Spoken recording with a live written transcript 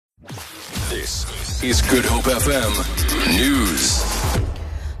This is Good Hope FM News.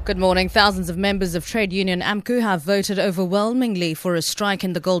 Good morning. Thousands of members of trade union AMCU have voted overwhelmingly for a strike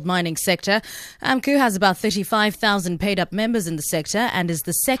in the gold mining sector. AMCU has about 35,000 paid-up members in the sector and is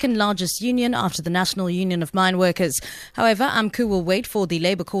the second largest union after the National Union of Mine Workers. However, AMCU will wait for the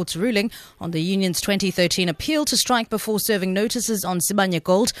Labour Court's ruling on the union's 2013 appeal to strike before serving notices on Sibanye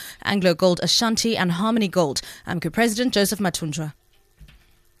Gold, Anglo Gold Ashanti and Harmony Gold. AMCU President Joseph Matunjwa.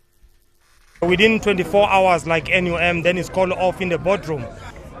 Within 24 hours, like NUM, then it's called off in the boardroom.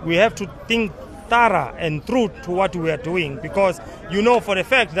 We have to think thorough and true to what we are doing, because you know for a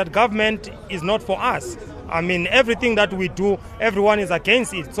fact that government is not for us. I mean, everything that we do, everyone is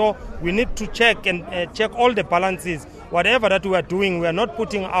against it. So we need to check all the balances. Whatever that we are doing, we are not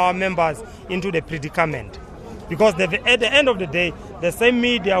putting our members into the predicament. Because at the end of the day, the same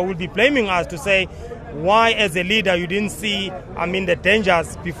media will be blaming us to say, why as a leader you didn't see, the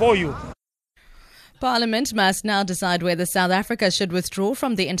dangers before you. Parliament must now decide whether South Africa should withdraw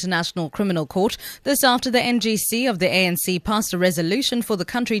from the International Criminal Court. This after the NGC of the ANC passed a resolution for the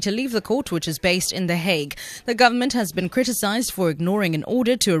country to leave the court, which is based in The Hague. The government has been criticised for ignoring an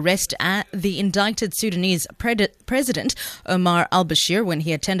order to arrest the indicted Sudanese president Omar al-Bashir when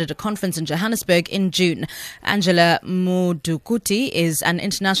he attended a conference in Johannesburg in June. Angela Mudukuti is an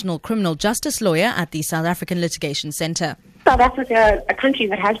international criminal justice lawyer at the South African Litigation Centre. South Africa, a country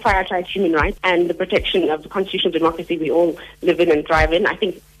that has prioritized human rights and the protection of the constitutional democracy we all live in and thrive in, I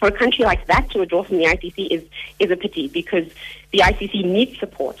think for a country like that to withdraw from the ICC is a pity, because the ICC needs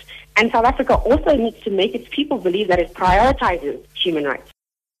support. And South Africa also needs to make its people believe that it prioritizes human rights.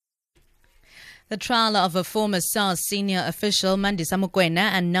 The trial of a former SARS senior official, Mandisa Mokoena,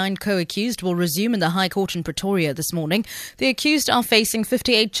 and 9 co-accused will resume in the High Court in Pretoria this morning. The accused are facing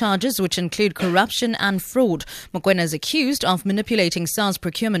 58 charges, which include corruption and fraud. Mokoena is accused of manipulating SARS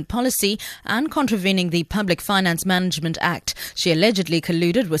procurement policy and contravening the Public Finance Management Act. She allegedly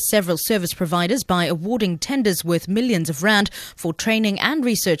colluded with several service providers by awarding tenders worth millions of rand for training and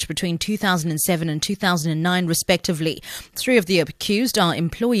research between 2007 and 2009, respectively. 3 of the accused are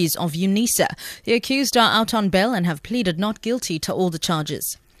employees of UNISA. The accused are out on bail and have pleaded not guilty to all the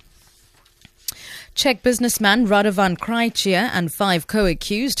charges. Czech businessman Radovan Krajčia and 5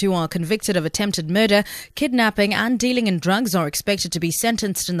 co-accused who are convicted of attempted murder, kidnapping and dealing in drugs are expected to be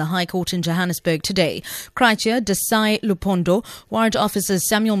sentenced in the High Court in Johannesburg today. Krajčia, Desai Lupondo, warrant officers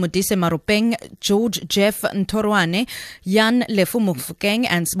Samuel Modise Maropeng, George Jeff Ntorwane, Jan Lefu Mufokeng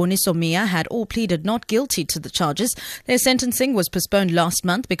and Sboniso Mia had all pleaded not guilty to the charges. Their sentencing was postponed last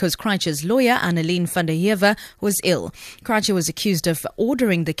month because Krajčia's lawyer, Annelien van der Heever, was ill. Krajčia was accused of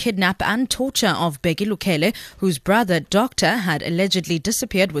ordering the kidnap and torture of Bheki Lukele, whose brother, Doctor, had allegedly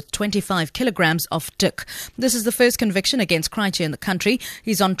disappeared with 25 kilograms of dik. This is the first conviction against Krajčia in the country.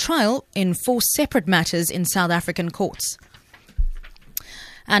 He's on trial in 4 separate matters in South African courts.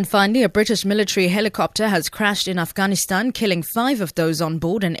 And finally, a British military helicopter has crashed in Afghanistan, killing 5 of those on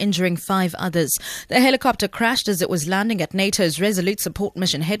board and injuring 5 others. The helicopter crashed as it was landing at NATO's Resolute Support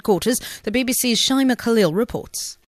Mission headquarters. The BBC's Shaima Khalil reports.